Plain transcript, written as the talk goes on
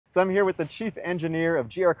So I'm here with the chief engineer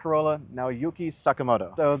of GR Corolla, Naoyuki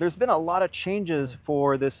Sakamoto. So there's been a lot of changes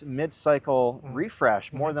for this mid-cycle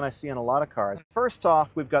refresh, more than I see in a lot of cars. First off,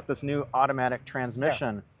 we've got this new automatic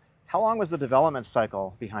transmission. How long was the development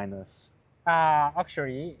cycle behind this?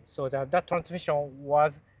 Actually, so that transmission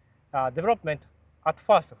was development at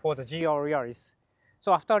first for the GR Yaris.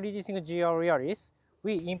 So after releasing GR Yaris,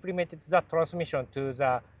 we implemented that transmission to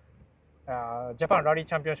the Japan Rally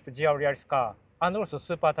Championship GR Yaris car and also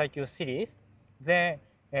Super Taikyu series. Then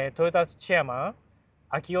Toyota's chairman,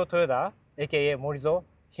 Akio Toyoda, aka Morizo,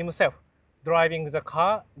 himself driving the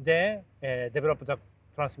car, then developed the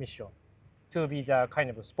transmission to be the kind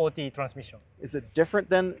of sporty transmission. Is it different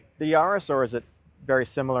than the Yaris, or is it very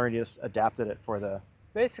similar and you just adapted it for the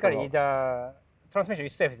Basically, the transmission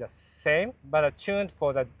itself is the same, but tuned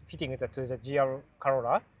for the fitting to the GR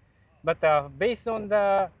Corolla. But based on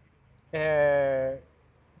the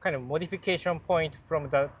kind of modification point from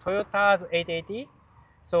the Toyota's 880,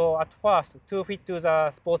 so at first, to fit to the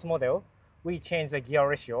sports model, we changed the gear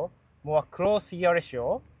ratio, more close gear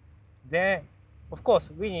ratio. Then, of course,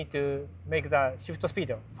 we need to make the shift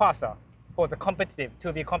speed faster for the competitive,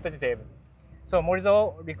 to be competitive. So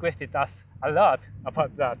Morizo requested us a lot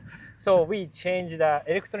about that. So we changed the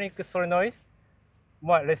electronic solenoid,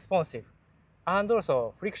 more responsive, and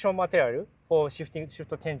also friction material for shift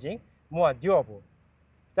changing, more durable.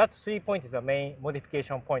 That 3 point is the main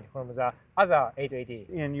modification point from the other 880.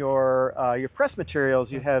 In your press materials,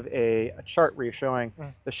 you have a chart where you're showing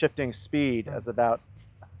the shifting speed as about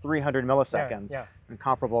 300 milliseconds and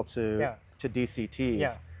comparable to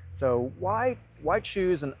DCTs. So why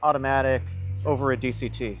choose an automatic over a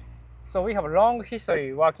DCT? So we have a long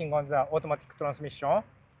history working on the automatic transmission,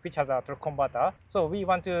 which has a torque converter. So we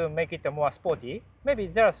want to make it more sporty. Maybe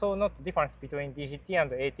there are so not difference between DCT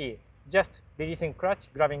and AT, just releasing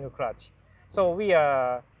clutch, grabbing a clutch. So we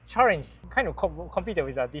are challenged, kind of competed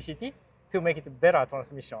with the DCT to make it better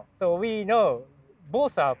transmission. So we know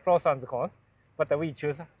both are pros and cons, but we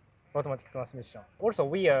choose automatic transmission. Also,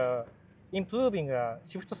 we are improving the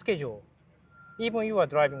shift schedule. Even you are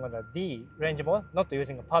driving on the D range mode, not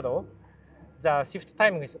using a paddle, the shift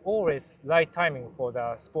timing is always right timing for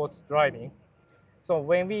the sports driving. So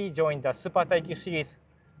when we joined the Super Taikyu series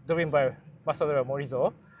driven by Master driver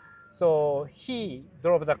Morizo, so he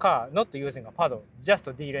drove the car not using a paddle, just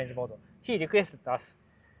a D range mode. He requested us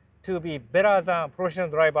to be better than professional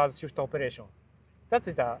drivers' shift operation. That's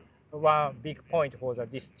the one big point for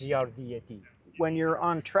this GRDAT. When you're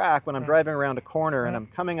on track, when I'm driving around a corner and I'm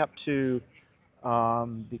coming up to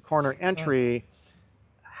the corner entry,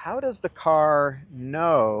 how does the car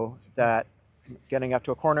know that getting up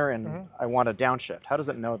to a corner and I want a downshift? How does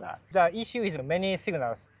it know that? The issue is many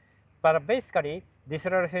signals, but basically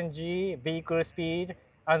deceleration G, vehicle speed,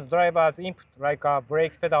 and driver's input like a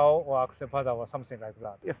brake pedal or accel pedal or something like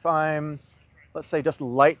that. If I'm, let's say, just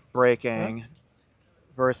light braking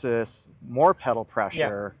versus more pedal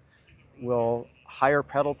pressure, will higher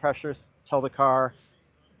pedal pressures tell the car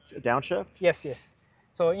downshift? Yes, yes.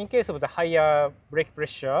 So in case of the higher brake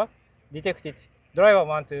pressure detected, driver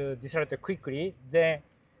want to decelerate quickly. Then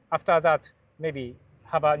after that, maybe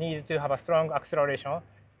need to have a strong acceleration.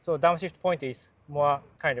 So downshift point is more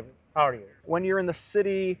kind of earlier. When you're in the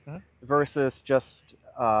city versus just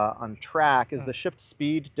on track, is the shift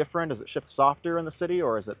speed different? Does it shift softer in the city,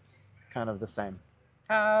 or is it kind of the same?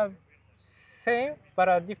 Same,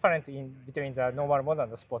 but different in between the normal mode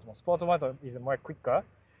and the sport mode. Sport mode is more quicker.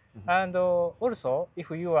 And also, if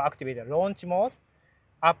you activate the launch mode,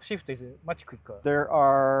 upshift is much quicker. There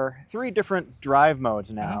are 3 different drive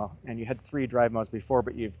modes now, and you had 3 drive modes before,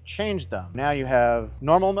 but you've changed them. Now you have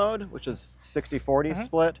normal mode, which is 60-40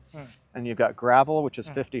 split, and you've got gravel, which is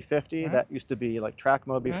 50-50. That used to be like track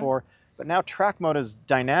mode before, but now track mode is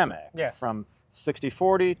dynamic from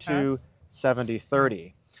 60-40 to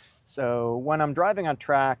 70-30. So when I'm driving on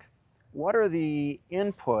track, what are the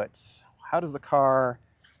inputs? How does the car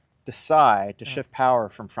decide to shift power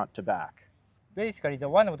from front to back? Basically,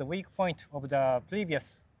 one of the weak points of the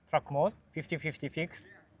previous track mode, 50-50 fixed,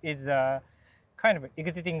 is kind of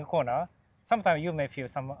exiting corner. Sometimes you may feel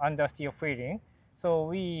some understeer feeling. So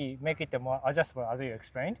we make it more adjustable, as you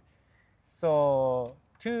explained. So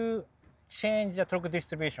to change the torque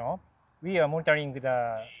distribution, we are monitoring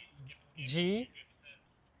the G,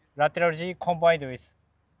 lateral G combined with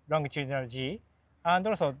longitudinal G, and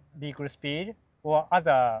also vehicle speed or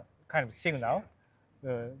other kind of signal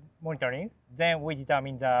monitoring. Then we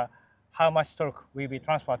determine how much torque will be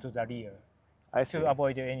transferred to the rear to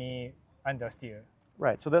avoid any understeer.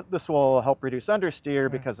 Right, so this will help reduce understeer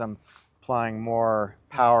because I'm applying more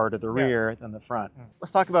power to the rear than the front.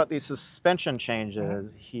 Let's talk about these suspension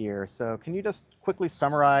changes here. So can you just quickly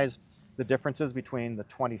summarize the differences between the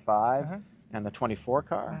 25 and the 24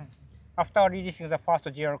 car? After releasing the first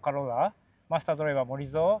GR Corolla, master driver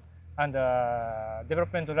Morizo and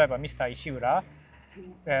development driver Mr. Ishiura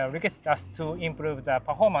requested us to improve the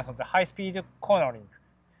performance of the high-speed cornering,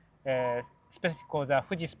 specifically for the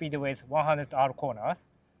Fuji Speedway's 100R corners.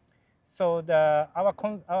 So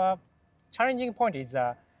our challenging point is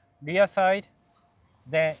the rear side,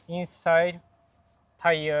 then inside,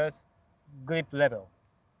 tires, grip level.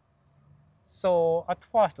 So at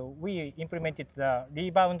first, we implemented the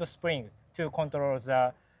rebound spring to control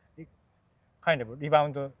the kind of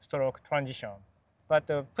rebound stroke transition. But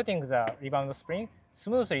putting the rebound spring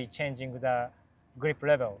smoothly changing the grip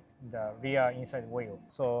level in the rear inside wheel.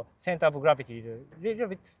 So center of gravity is a little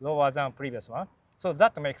bit lower than previous one. So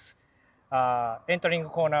that makes entering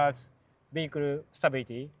corners, vehicle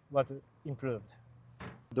stability was improved.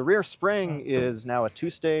 The rear spring is now a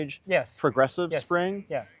two-stage progressive spring.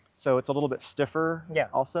 Yeah. So it's a little bit stiffer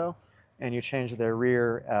also. And you change the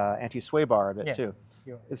rear anti-sway bar a bit too.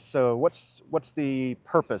 So what's the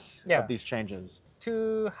purpose of these changes?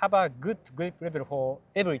 To have a good grip level for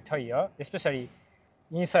every tire, especially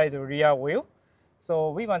inside the rear wheel.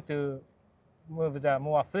 So we want to move the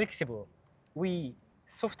more flexible. We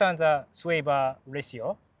soften the sway bar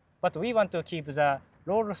ratio, but we want to keep the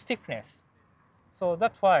roll stiffness. So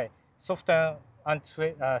that's why soften and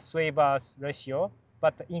sway bars ratio,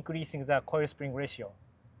 but increasing the coil spring ratio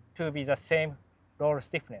to be the same roll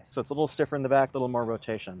stiffness. So it's a little stiffer in the back, a little more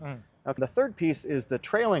rotation. Okay, the third piece is the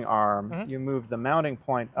trailing arm. You moved the mounting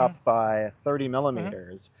point up by 30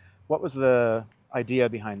 millimeters. What was the idea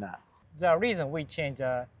behind that? The reason we changed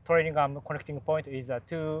the trailing arm connecting point is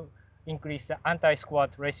to increase the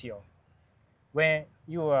anti-squat ratio. When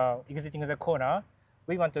you are exiting the corner,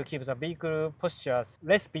 we want to keep the vehicle postures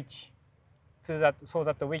less pitch so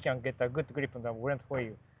that we can get a good grip on the front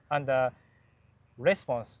wheel and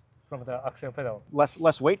response from the axle pedal.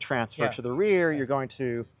 Less weight transfer to the rear, you're going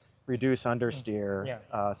to reduce understeer,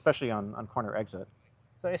 especially on corner exit.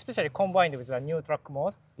 So especially combined with the new track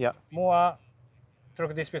mode, more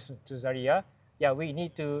torque displacement to the rear, we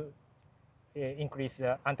need to increase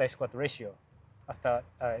the anti-squat ratio after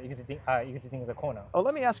exiting the corner. Oh,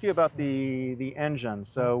 let me ask you about the engine.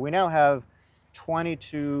 So we now have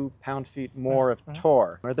 22 pound-feet more of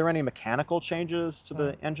torque. Are there any mechanical changes to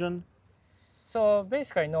the engine? So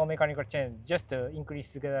basically no mechanical change, just to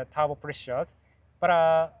increase the turbo pressure.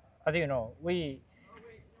 But as you know, we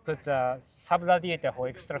put a sub-radiator for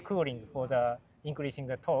extra cooling for the increasing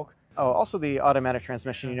the torque. Oh, also the automatic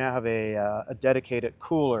transmission, you now have a dedicated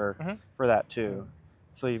cooler for that too.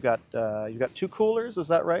 So you've got two coolers, is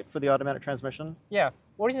that right, for the automatic transmission? Yeah,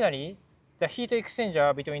 originally the heat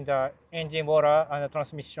exchanger between the engine water and the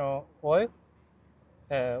transmission oil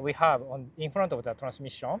we have in front of the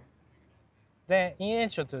transmission. Then in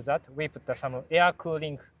addition to that, we put some air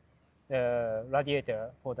cooling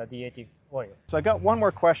radiator for the D80 oil. So I got one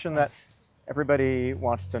more question that everybody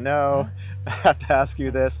wants to know. I have to ask you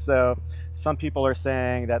this. So some people are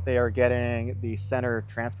saying that they are getting the center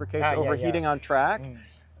transfer case overheating on track.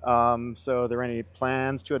 So are there any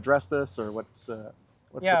plans to address this, or what's the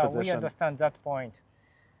position? We understand that point.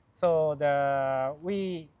 So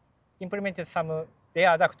we implemented some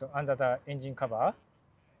air duct under the engine cover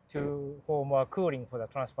for more cooling for the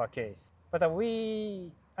transfer case. But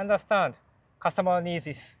we understand customer needs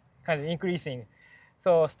is kind of increasing.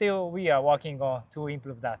 So still we are working on to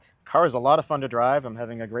improve that. Car is a lot of fun to drive. I'm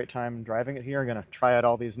having a great time driving it here. I'm going to try out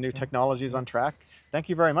all these new technologies on track. Thank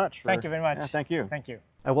you very much. Thank you very much. Yeah, thank you. Thank you.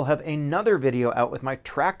 I will have another video out with my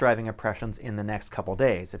track driving impressions in the next couple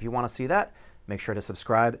days. If you want to see that, make sure to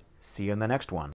subscribe. See you in the next one.